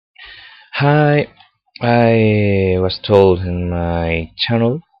Hi, I was told in my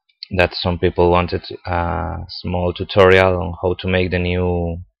channel that some people wanted a small tutorial on how to make the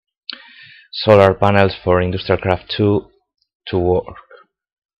new solar panels for Industrialcraft 2 to work.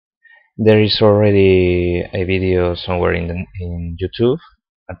 There is already a video somewhere in YouTube,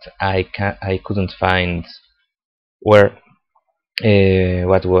 but I couldn't find where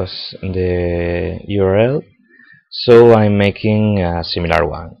what was the URL, so I'm making a similar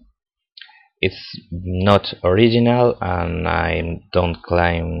one. It's not original, and I don't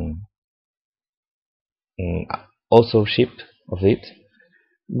claim authorship of it,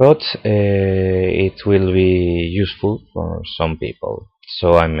 but it will be useful for some people,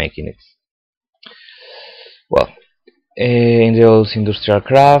 so I'm making it. Well, in the old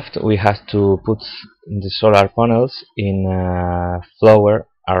Industrialcraft, we had to put the solar panels in a flower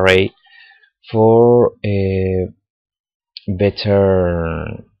array for a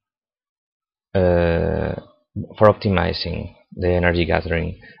better for optimizing the energy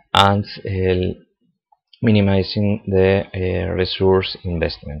gathering and minimizing the resource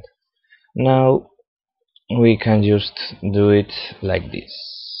investment. Now we can just do it like this,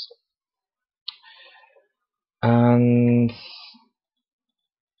 and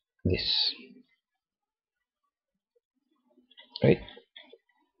this. Wait,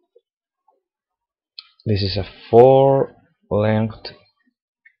 this is a 4 length,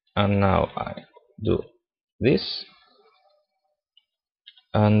 and now I do this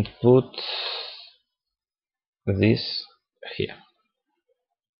and put this here.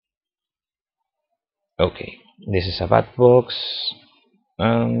 Okay, this is a bad box,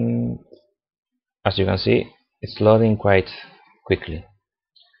 and as you can see, it's loading quite quickly.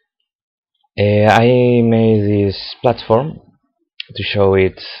 I made this platform to show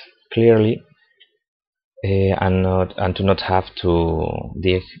it clearly and to not have to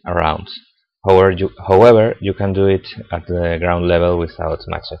dig around. However, you can do it at the ground level without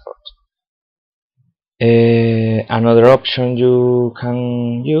much effort. Another option you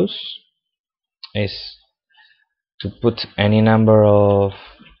can use is to put any number of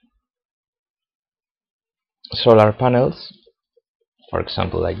solar panels, for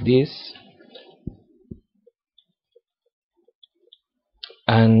example like this,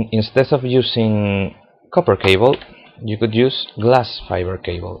 and instead of using copper cable, you could use glass fiber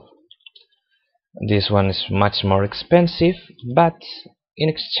cable. This one is much more expensive, but in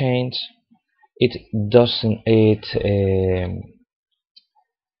exchange it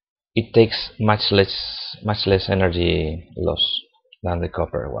takes much less energy loss than the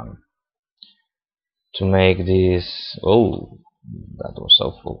copper one. To make this, oh, that was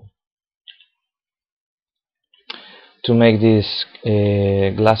so full. To make this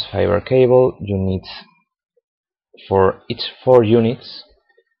glass fiber cable, you need for each 4 units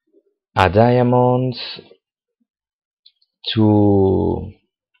a diamond, 2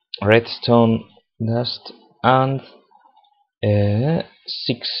 redstone dust, and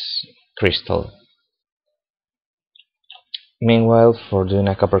 6 crystal. Meanwhile, for doing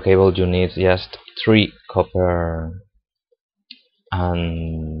a copper cable, you need just 3 copper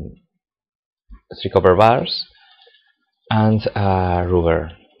and 3 copper bars and a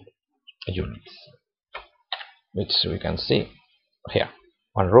rubber unit, which we can see here: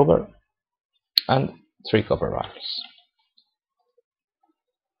 1 rubber and 3 copper bars.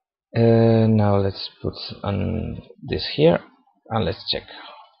 Now let's put this here and let's check.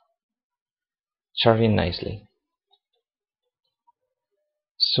 Charging nicely.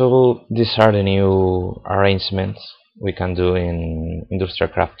 So these are the new arrangements we can do in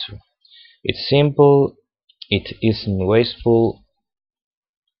Industrialcraft 2. It's simple, it isn't wasteful,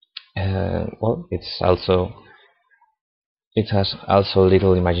 well, it has also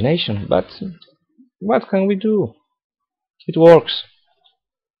little imagination, but what can we do? It works.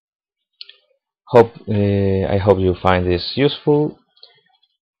 I hope you find this useful,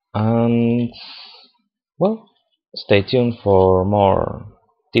 and well, stay tuned for more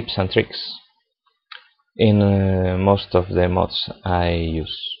tips and tricks in most of the mods I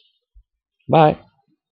use. Bye!